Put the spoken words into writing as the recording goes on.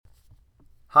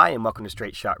Hi, and welcome to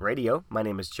Straight Shot Radio. My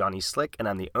name is Johnny Slick, and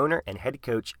I'm the owner and head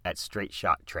coach at Straight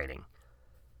Shot Training.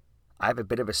 I have a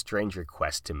bit of a strange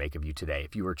request to make of you today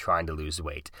if you were trying to lose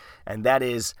weight, and that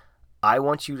is, I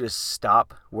want you to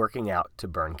stop working out to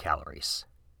burn calories.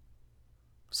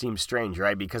 Seems strange,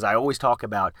 right? Because I always talk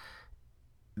about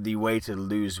the way to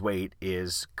lose weight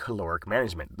is caloric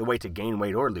management. The way to gain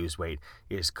weight or lose weight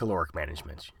is caloric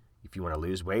management. If you want to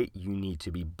lose weight, you need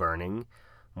to be burning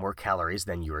more calories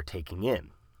than you are taking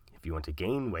in. If you want to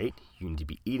gain weight, you need to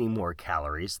be eating more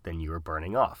calories than you are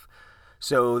burning off.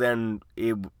 So then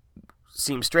it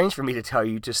seems strange for me to tell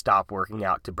you to stop working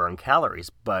out to burn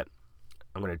calories, but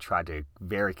I'm going to try to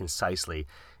very concisely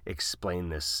explain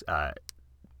this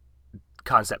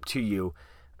concept to you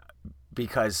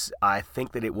because I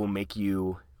think that it will make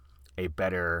you a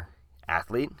better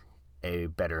athlete, a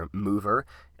better mover.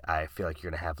 I feel like you're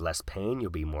going to have less pain,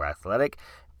 you'll be more athletic,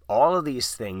 all of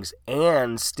these things,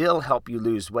 and still help you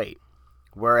lose weight.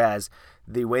 Whereas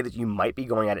the way that you might be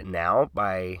going at it now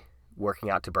by working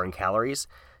out to burn calories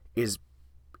is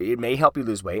it may help you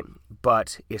lose weight,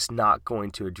 but it's not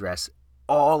going to address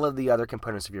all of the other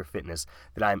components of your fitness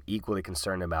that I'm equally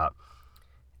concerned about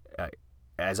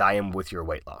as I am with your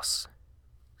weight loss.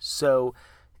 So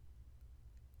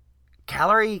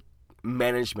calorie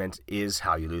management is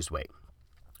how you lose weight.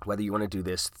 Whether you want to do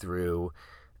this through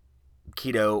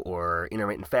keto or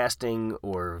intermittent fasting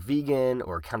or vegan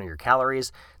or counting your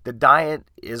calories, the diet,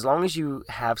 as long as you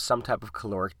have some type of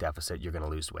caloric deficit, you're going to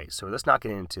lose weight. So let's not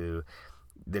get into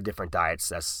the different diets.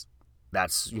 That's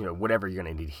whatever you're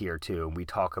going to need here too. And we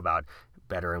talk about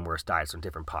better and worse diets on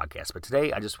different podcasts. But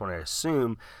today I just want to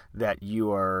assume that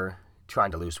you are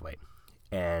trying to lose weight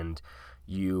and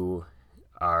you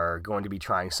are going to be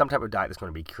trying some type of diet that's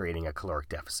going to be creating a caloric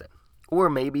deficit. Or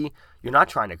maybe you're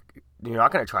not going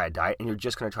to try a diet and you're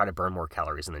just going to try to burn more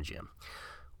calories in the gym.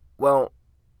 Well,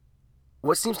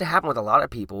 what seems to happen with a lot of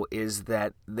people is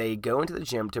that they go into the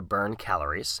gym to burn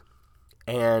calories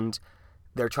and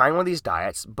they're trying one of these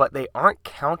diets, but they aren't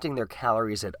counting their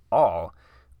calories at all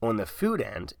on the food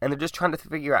end, and they're just trying to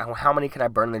figure out how many can I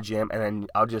burn in the gym, and then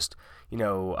I'll just,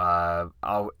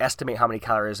 I'll estimate how many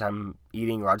calories I'm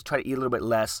eating, or I'll just try to eat a little bit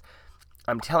less.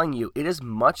 I'm telling you, it is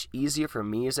much easier for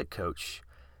me as a coach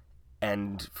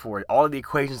and for all of the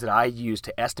equations that I use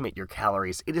to estimate your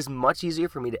calories, it is much easier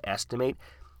for me to estimate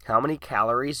how many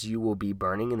calories you will be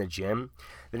burning in the gym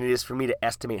than it is for me to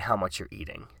estimate how much you're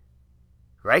eating.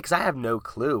 Right? Because I have no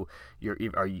clue.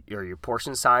 Are your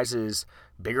portion sizes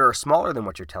bigger or smaller than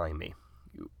what you're telling me?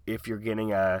 If you're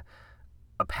getting a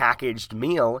packaged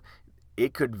meal,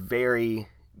 it could vary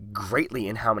greatly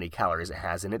in how many calories it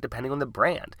has in it, depending on the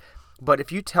brand. But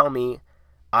if you tell me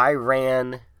I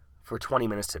ran for 20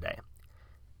 minutes today,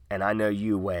 and I know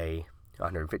you weigh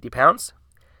 150 pounds,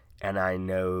 and I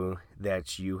know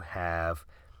that you have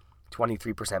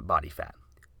 23% body fat,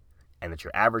 and that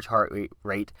your average heart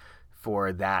rate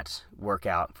for that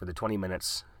workout for the 20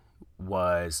 minutes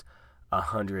was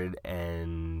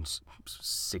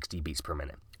 160 beats per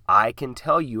minute. I can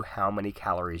tell you how many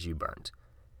calories you burned.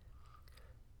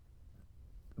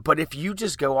 But if you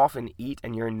just go off and eat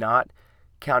and you're not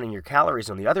counting your calories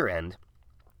on the other end,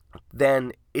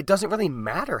 then it doesn't really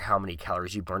matter how many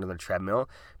calories you burned on the treadmill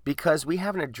because we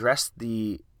haven't addressed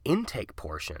the intake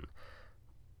portion.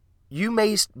 You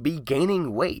may be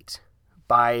gaining weight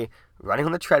by running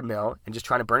on the treadmill and just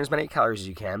trying to burn as many calories as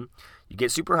you can. You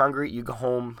get super hungry, you go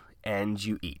home, and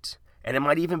you eat. And it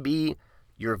might even be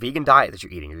your vegan diet that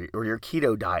you're eating or your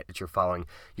keto diet that you're following.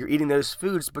 You're eating those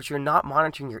foods, but you're not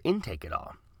monitoring your intake at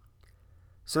all.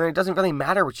 So then it doesn't really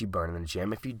matter what you burn in the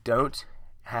gym if you don't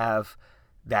have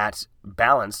that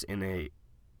balance in a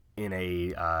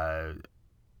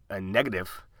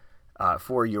negative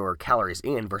for your calories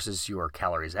in versus your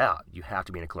calories out. You have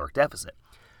to be in a caloric deficit.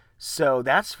 So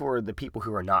that's for the people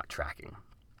who are not tracking.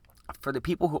 For the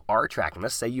people who are tracking,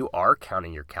 let's say you are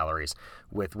counting your calories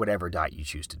with whatever diet you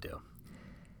choose to do.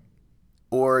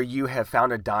 Or you have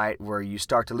found a diet where you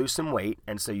start to lose some weight,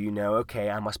 and so you know, okay,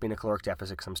 I must be in a caloric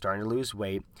deficit because I'm starting to lose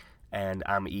weight, and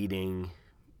I'm eating,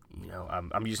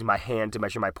 I'm using my hand to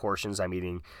measure my portions. I'm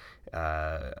eating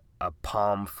a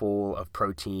palm full of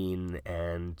protein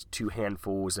and 2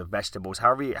 handfuls of vegetables,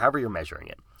 however you're measuring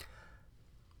it.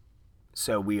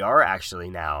 So we are actually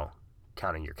now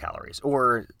counting your calories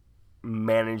or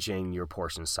managing your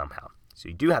portions somehow. So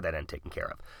you do have that end taken care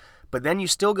of. But then you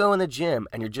still go in the gym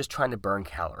and you're just trying to burn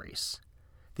calories.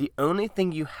 The only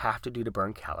thing you have to do to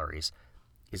burn calories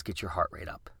is get your heart rate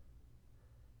up.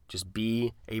 Just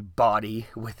be a body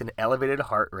with an elevated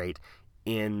heart rate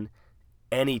in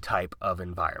any type of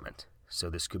environment. So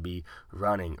this could be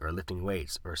running or lifting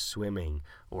weights or swimming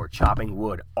or chopping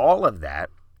wood. All of that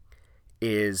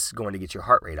is going to get your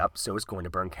heart rate up, so it's going to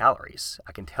burn calories.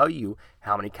 I can tell you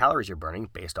how many calories you're burning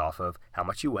based off of how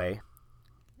much you weigh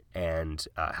and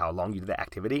how long you did the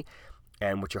activity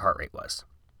and what your heart rate was.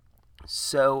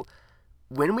 So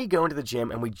when we go into the gym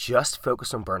and we just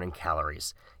focus on burning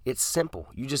calories, it's simple.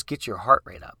 You just get your heart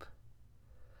rate up.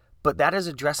 But that is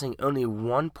addressing only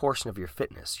one portion of your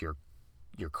fitness, your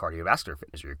cardiovascular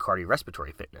fitness or your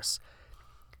cardiorespiratory fitness.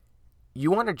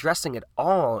 You aren't addressing at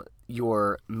all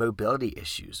your mobility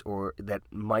issues or that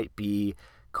might be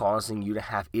causing you to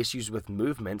have issues with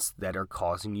movements that are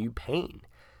causing you pain.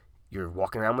 You're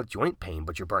walking around with joint pain,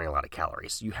 but you're burning a lot of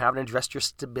calories. You haven't addressed your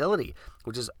stability,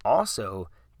 which is also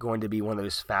going to be one of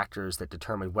those factors that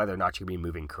determine whether or not you're being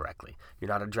moving correctly. You're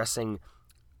not addressing,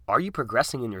 are you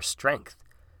progressing in your strength?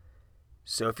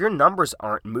 So if your numbers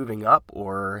aren't moving up,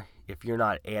 or if you're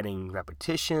not adding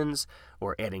repetitions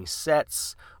or adding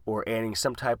sets or adding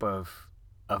some type of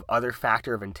other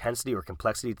factor of intensity or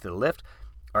complexity to the lift,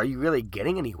 are you really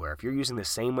getting anywhere? If you're using the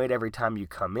same weight every time you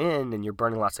come in and you're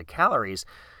burning lots of calories,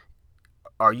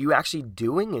 are you actually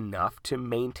doing enough to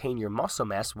maintain your muscle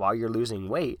mass while you're losing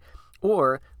weight?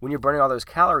 Or when you're burning all those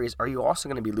calories, are you also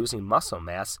going to be losing muscle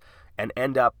mass and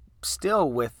end up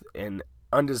still with an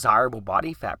undesirable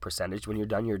body fat percentage when you're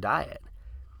done your diet?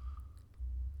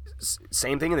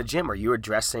 Same thing in the gym. Are you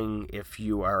addressing, if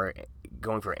you are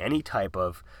going for any type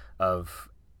of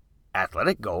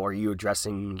athletic goal, are you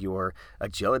addressing your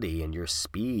agility and your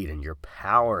speed and your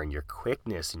power and your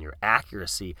quickness and your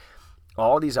accuracy?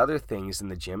 All these other things in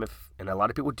the gym, and a lot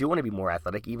of people do want to be more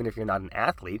athletic, even if you're not an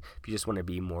athlete. If you just want to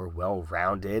be more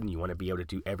well-rounded and you want to be able to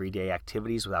do everyday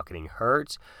activities without getting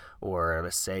hurt, or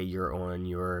let's say you're on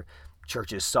your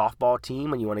church's softball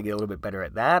team and you want to get a little bit better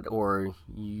at that, or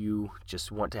you just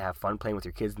want to have fun playing with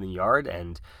your kids in the yard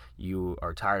and you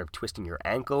are tired of twisting your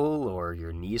ankle or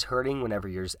your knees hurting whenever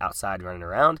you're just outside running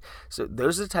around. So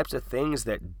those are the types of things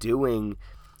that doing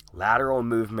lateral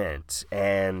movement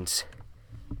and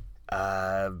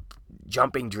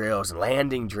jumping drills and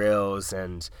landing drills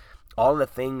and all the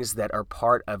things that are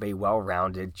part of a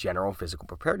well-rounded general physical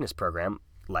preparedness program,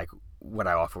 like what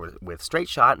I offer with Straight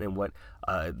Shot and what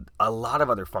a lot of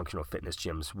other functional fitness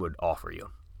gyms would offer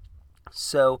you.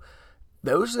 So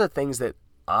those are the things that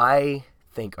I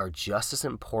think are just as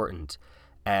important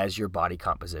as your body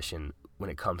composition when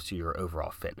it comes to your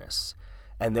overall fitness.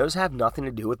 And those have nothing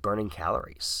to do with burning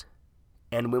calories.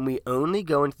 And when we only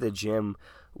go into the gym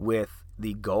with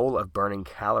the goal of burning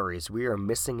calories, we are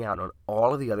missing out on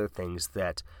all of the other things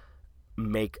that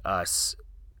make us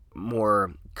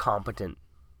more competent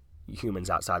humans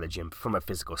outside the gym from a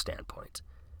physical standpoint.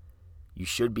 You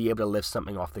should be able to lift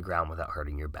something off the ground without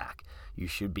hurting your back. You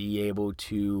should be able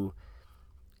to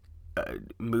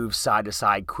move side to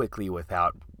side quickly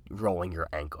without rolling your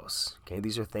ankles. Okay,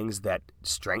 these are things that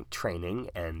strength training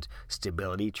and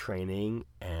stability training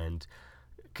and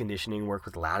conditioning work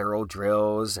with lateral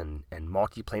drills and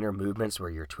multiplanar movements where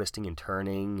you're twisting and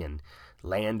turning and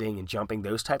landing and jumping,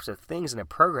 those types of things in a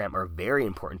program are very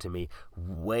important to me,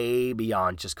 way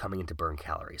beyond just coming in to burn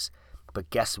calories. But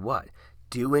guess what?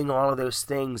 Doing all of those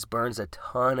things burns a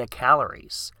ton of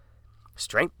calories.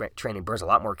 Strength training burns a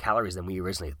lot more calories than we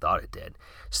originally thought it did.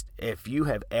 If you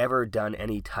have ever done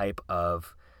any type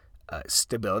of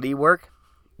stability work,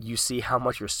 you see how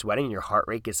much you're sweating and your heart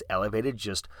rate gets elevated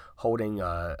just holding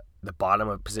the bottom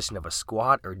of position of a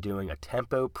squat or doing a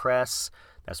tempo press.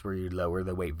 That's where you lower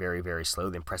the weight very, very slow,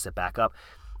 then press it back up.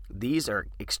 These are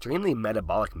extremely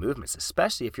metabolic movements,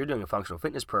 especially if you're doing a functional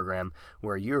fitness program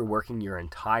where you're working your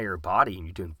entire body and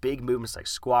you're doing big movements like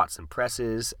squats and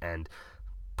presses and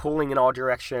pulling in all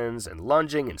directions and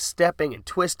lunging and stepping and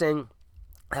twisting.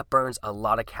 That burns a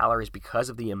lot of calories because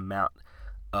of the amount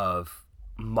of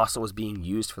muscle is being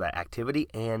used for that activity,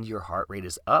 and your heart rate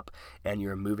is up and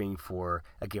you're moving for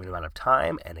a given amount of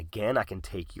time. And again, I can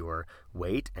take your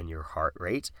weight and your heart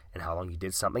rate and how long you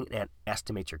did something and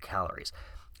estimate your calories.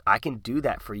 I can do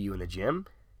that for you in the gym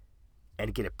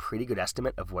and get a pretty good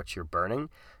estimate of what you're burning.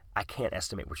 I can't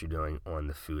estimate what you're doing on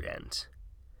the food end.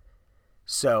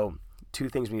 So 2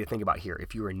 things we need to think about here.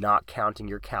 If you are not counting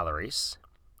your calories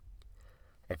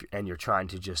and you're trying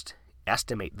to just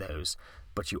estimate those,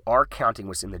 but you are counting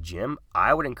what's in the gym,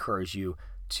 I would encourage you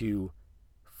to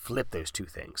flip those 2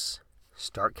 things.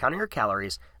 Start counting your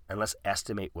calories and let's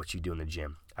estimate what you do in the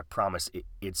gym. I promise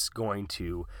it's going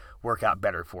to work out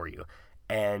better for you.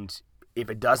 And if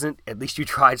it doesn't, at least you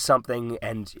tried something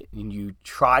and you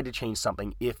tried to change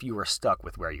something if you were stuck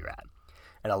with where you're at.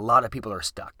 And a lot of people are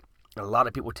stuck. A lot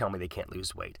of people tell me they can't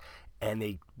lose weight.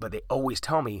 But they always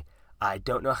tell me, I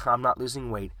don't know how I'm not losing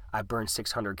weight. I burned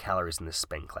 600 calories in this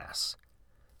spin class.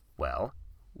 Well,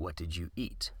 what did you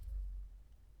eat?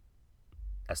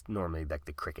 That's normally like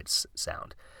the crickets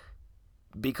sound.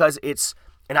 Because it's,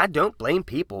 and I don't blame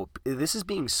people, this is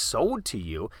being sold to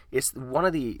you. It's one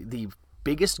of the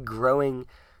biggest growing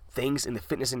things in the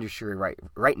fitness industry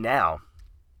right now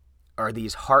are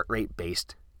these heart rate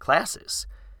based classes.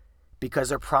 Because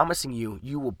they're promising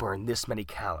you will burn this many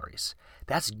calories.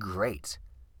 That's great.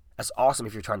 That's awesome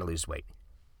if you're trying to lose weight.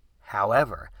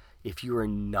 However, if you are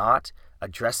not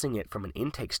addressing it from an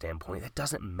intake standpoint, that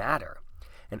doesn't matter.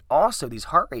 And also, these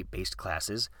heart rate-based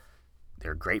classes,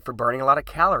 they're great for burning a lot of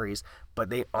calories, but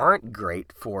they aren't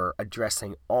great for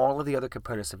addressing all of the other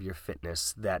components of your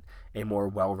fitness that a more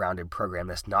well-rounded program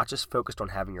that's not just focused on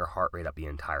having your heart rate up the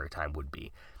entire time would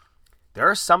be. There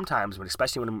are some times,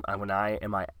 especially when I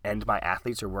and my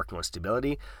athletes are working on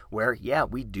stability, where, yeah,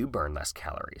 we do burn less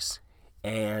calories.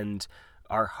 And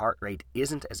our heart rate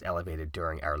isn't as elevated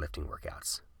during our lifting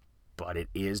workouts, but it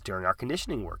is during our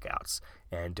conditioning workouts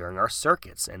and during our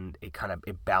circuits, and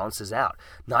it balances out.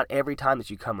 Not every time that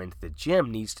you come into the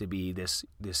gym needs to be this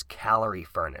calorie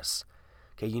furnace.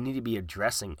 Okay, you need to be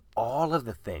addressing all of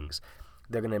the things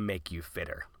that are going to make you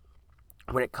fitter.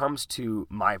 When it comes to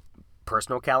my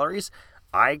personal calories,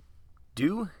 I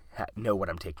do know what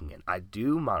I'm taking in. I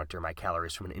do monitor my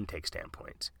calories from an intake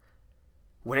standpoint.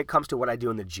 When it comes to what I do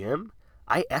in the gym,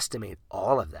 I estimate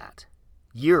all of that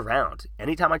year round.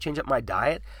 Anytime I change up my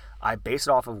diet, I base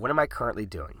it off of what am I currently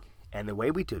doing. And the way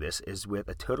we do this is with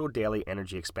a total daily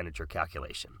energy expenditure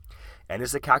calculation. And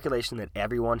it's a calculation that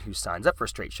everyone who signs up for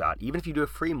Straight Shot, even if you do a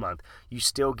free month, you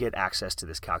still get access to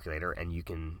this calculator and you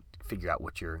can figure out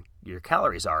what your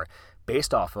calories are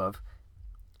based off of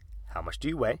how much do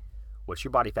you weigh, what's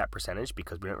your body fat percentage,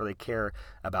 because we don't really care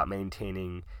about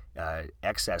maintaining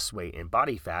excess weight in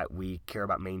body fat. We care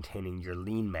about maintaining your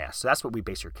lean mass. So that's what we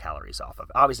base your calories off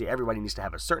of. Obviously, everybody needs to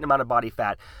have a certain amount of body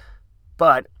fat,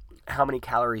 but how many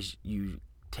calories you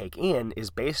take in is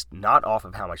based not off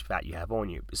of how much fat you have on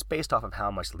you. It's based off of how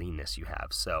much leanness you have.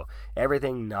 So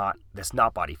everything that's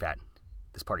not body fat,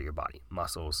 that's part of your body,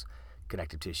 muscles,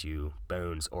 connective tissue,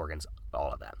 bones, organs,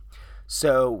 all of that.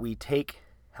 So we take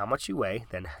how much you weigh,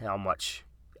 then how much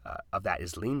of that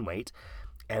is lean weight,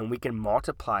 and we can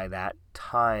multiply that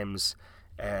times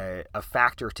a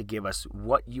factor to give us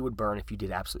what you would burn if you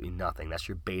did absolutely nothing. That's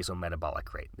your basal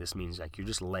metabolic rate. This means like you're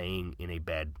just laying in a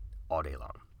bed all day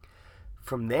long.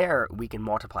 From there, we can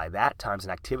multiply that times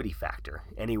an activity factor,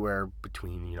 anywhere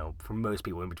between, for most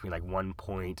people, in between like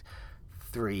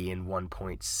 1.3 and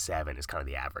 1.7 is kind of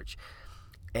the average.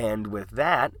 And with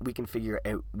that, we can figure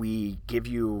out, we give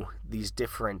you these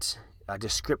different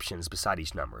descriptions beside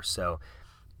each number. So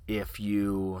if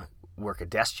you work a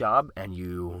desk job and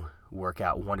you work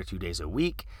out 1 to 2 days a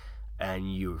week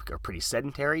and you are pretty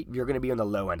sedentary, you're going to be on the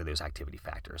low end of those activity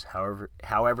factors.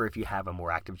 However, if you have a more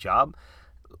active job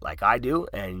like I do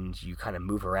and you kind of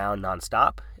move around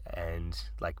nonstop, and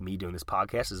like me doing this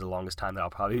podcast is the longest time that I'll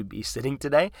probably be sitting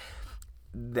today,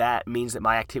 that means that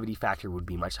my activity factor would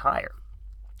be much higher.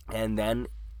 And then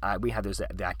we have those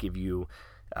that give you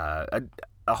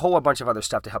a whole bunch of other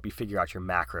stuff to help you figure out your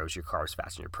macros, your carbs,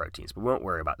 fats, and your proteins. But we won't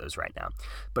worry about those right now.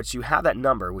 But you have that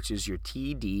number, which is your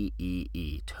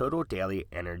TDEE, total daily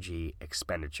energy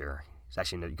expenditure. It's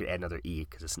actually, you could add another E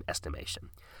because it's an estimation.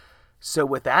 So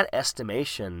with that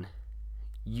estimation,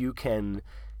 you can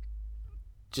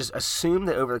just assume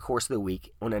that over the course of the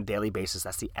week, on a daily basis,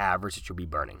 that's the average that you'll be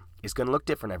burning. It's going to look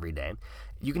different every day.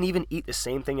 You can even eat the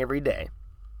same thing every day.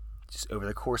 Just over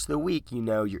the course of the week,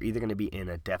 you're either going to be in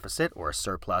a deficit or a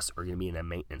surplus, or you're going to be in a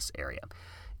maintenance area.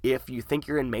 If you think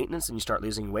you're in maintenance and you start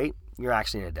losing weight, you're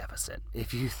actually in a deficit.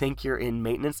 If you think you're in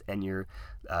maintenance and you're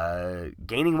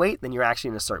gaining weight, then you're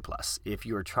actually in a surplus. If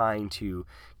you're trying to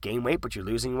gain weight but you're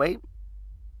losing weight,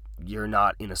 you're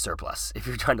not in a surplus. If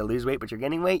you're trying to lose weight but you're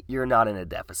gaining weight, you're not in a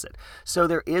deficit. So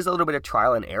there is a little bit of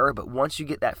trial and error, but once you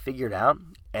get that figured out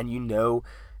and you know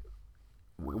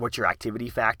what your activity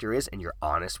factor is and you're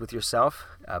honest with yourself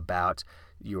about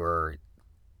the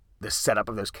setup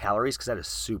of those calories, because that is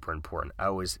super important. I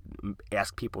always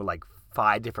ask people like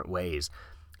 5 different ways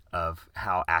of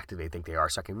how active they think they are,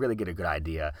 so I can really get a good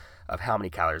idea of how many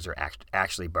calories are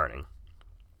actually burning.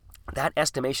 That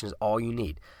estimation is all you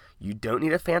need. You don't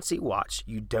need a fancy watch.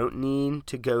 You don't need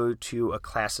to go to a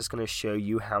class that's going to show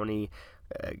you how many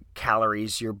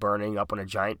calories you're burning up on a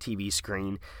giant TV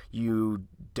screen. You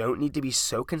don't need to be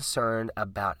so concerned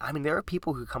about, there are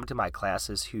people who come to my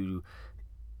classes who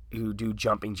do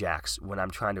jumping jacks when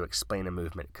I'm trying to explain a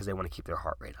movement because they want to keep their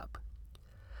heart rate up.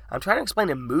 I'm trying to explain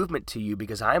a movement to you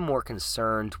because I'm more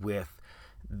concerned with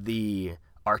the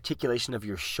articulation of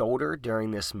your shoulder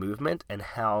during this movement and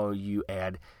how you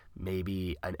add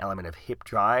maybe an element of hip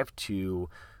drive to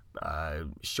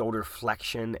shoulder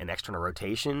flexion and external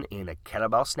rotation in a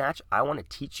kettlebell snatch. I want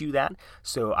to teach you that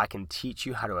so I can teach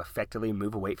you how to effectively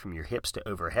move a weight from your hips to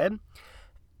overhead.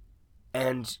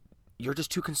 And you're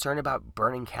just too concerned about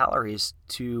burning calories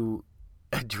to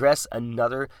address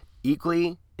another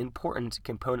equally important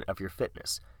component of your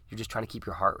fitness. You're just trying to keep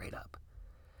your heart rate up.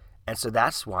 And so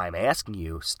that's why I'm asking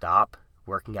you, stop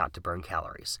working out to burn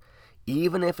calories.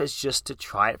 Even if it's just to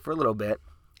try it for a little bit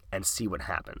and see what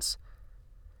happens.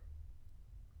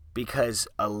 Because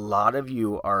a lot of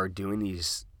you are doing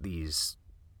these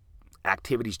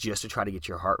activities just to try to get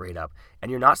your heart rate up, and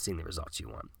you're not seeing the results you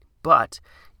want. But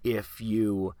if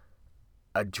you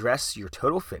address your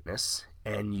total fitness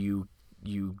and you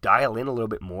dial in a little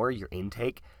bit more your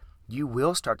intake, you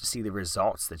will start to see the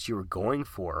results that you were going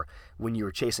for when you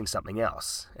were chasing something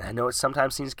else. And I know it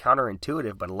sometimes seems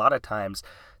counterintuitive, but a lot of times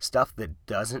stuff that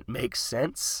doesn't make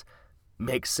sense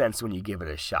makes sense when you give it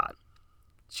a shot.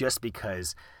 Just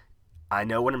because I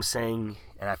know what I'm saying,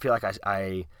 and I feel like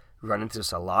I run into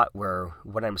this a lot where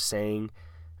what I'm saying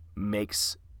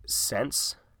makes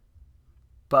sense,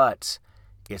 but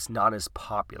it's not as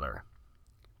popular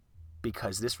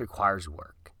because this requires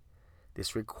work.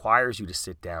 This requires you to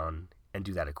sit down and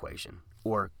do that equation,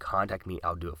 or contact me,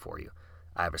 I'll do it for you.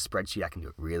 I have a spreadsheet, I can do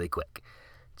it really quick.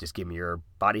 Just give me your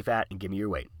body fat and give me your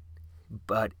weight.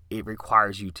 But it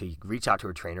requires you to reach out to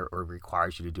a trainer, or it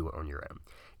requires you to do it on your own.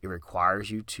 It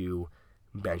requires you to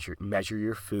measure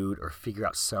your food or figure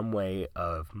out some way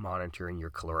of monitoring your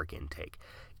caloric intake.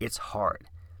 It's hard.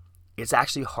 It's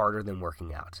actually harder than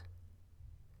working out.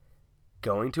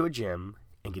 Going to a gym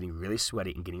and getting really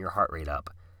sweaty and getting your heart rate up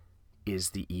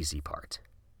is the easy part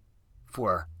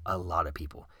for a lot of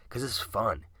people because it's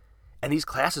fun. And these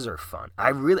classes are fun.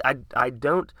 I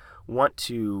don't want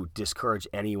to discourage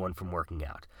anyone from working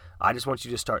out. I just want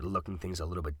you to start looking things a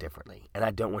little bit differently. And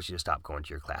I don't want you to stop going to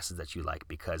your classes that you like,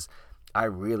 because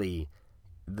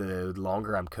the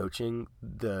longer I'm coaching,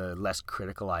 the less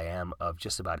critical I am of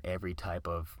just about every type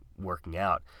of working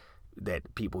out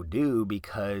that people do,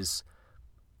 because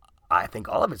I think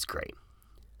all of it's great.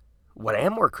 What I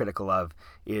am more critical of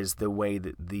is the way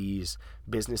that these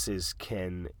businesses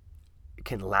can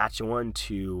latch on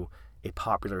to a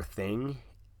popular thing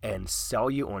and sell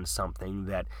you on something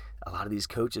that a lot of these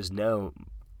coaches know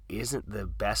isn't the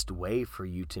best way for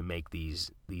you to make these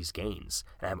gains.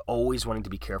 And I'm always wanting to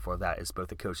be careful of that as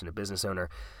both a coach and a business owner.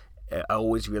 I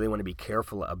always really want to be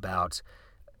careful about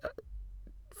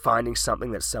finding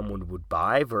something that someone would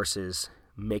buy versus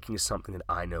making something that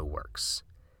I know works.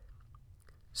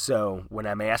 So when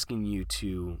I'm asking you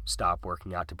to stop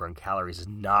working out to burn calories, it's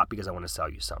not because I want to sell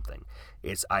you something.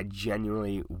 It's I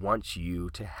genuinely want you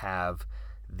to have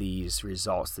these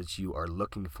results that you are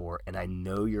looking for. And I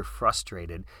know you're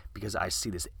frustrated because I see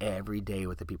this every day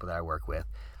with the people that I work with.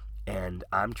 And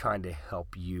I'm trying to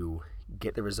help you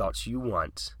get the results you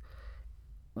want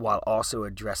while also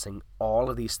addressing all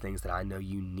of these things that I know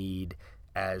you need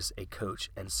as a coach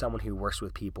and someone who works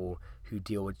with people who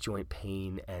deal with joint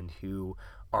pain and who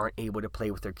aren't able to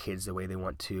play with their kids the way they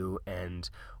want to, and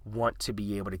want to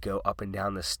be able to go up and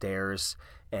down the stairs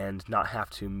and not have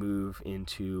to move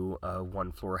into a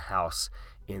one-floor house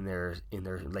in their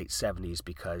late 70s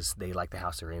because they like the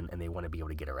house they're in and they want to be able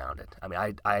to get around it. I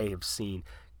mean, I have seen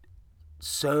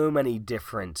so many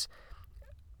different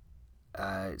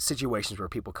situations where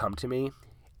people come to me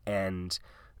and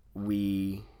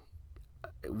we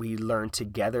learn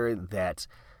together that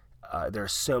there are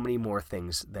so many more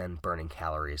things than burning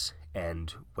calories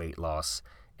and weight loss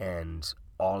and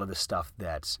all of the stuff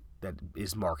that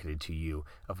is marketed to you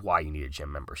of why you need a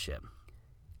gym membership.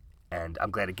 And I'm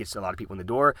glad it gets a lot of people in the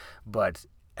door, but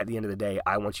at the end of the day,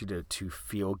 I want you to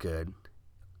feel good.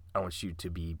 I want you to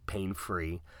be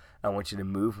pain-free. I want you to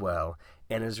move well.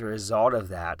 And as a result of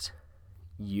that,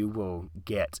 you will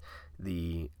get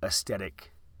the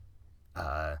aesthetic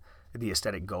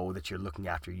goal that you're looking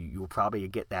after. You will probably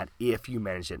get that if you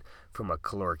manage it from a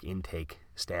caloric intake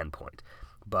standpoint.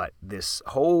 But this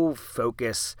whole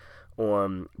focus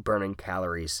on burning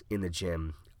calories in the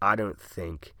gym, I don't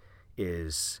think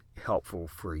is helpful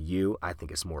for you. I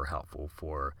think it's more helpful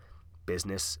for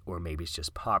business, or maybe it's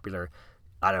just popular.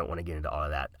 I don't want to get into all of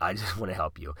that. I just want to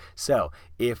help you. So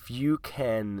if you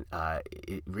can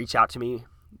reach out to me,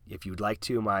 if you'd like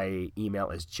to, my email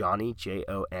is Jonny, Jonny,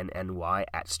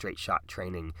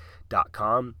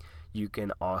 @straightshottraining.com. You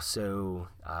can also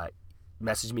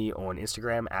message me on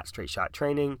Instagram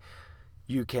 @straightshottraining.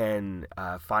 You can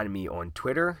find me on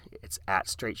Twitter. It's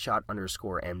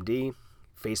 @straightshot_MD.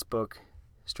 Facebook,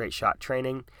 Straight Shot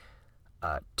Training,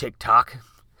 TikTok,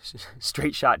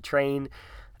 Straight Shot Train,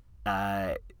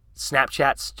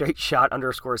 Snapchat, Straight Shot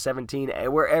 _17,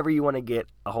 wherever you want to get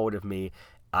a hold of me.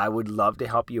 I would love to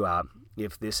help you out.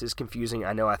 If this is confusing,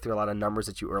 I know I threw a lot of numbers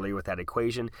at you earlier with that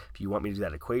equation. If you want me to do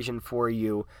that equation for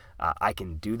you, I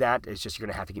can do that. It's just you're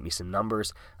going to have to get me some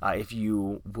numbers. If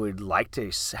you would like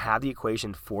to have the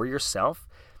equation for yourself,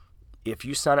 if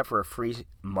you sign up for a free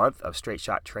month of Straight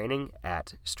Shot Training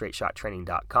at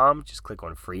straightshottraining.com, just click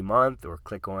on free month or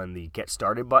click on the Get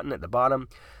Started button at the bottom.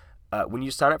 When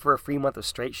you sign up for a free month of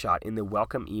Straight Shot, in the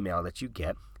welcome email that you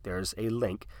get, there's a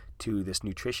link to this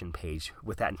nutrition page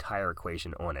with that entire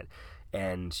equation on it.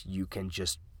 And you can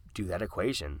just do that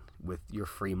equation with your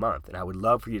free month. And I would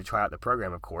love for you to try out the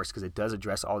program, of course, because it does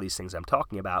address all these things I'm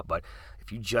talking about. But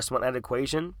if you just want that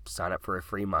equation, sign up for a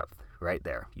free month right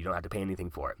there. You don't have to pay anything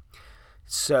for it.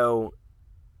 So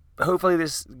hopefully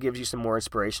this gives you some more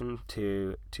inspiration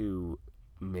to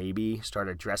maybe start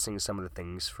addressing some of the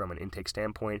things from an intake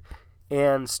standpoint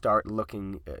and start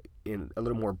looking in a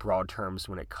little more broad terms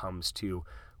when it comes to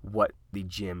what the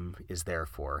gym is there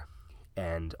for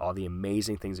and all the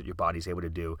amazing things that your body's able to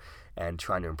do, and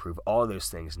trying to improve all of those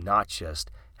things, not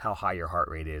just how high your heart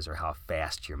rate is or how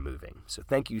fast you're moving. So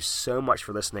thank you so much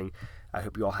for listening. I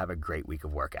hope you all have a great week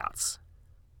of workouts.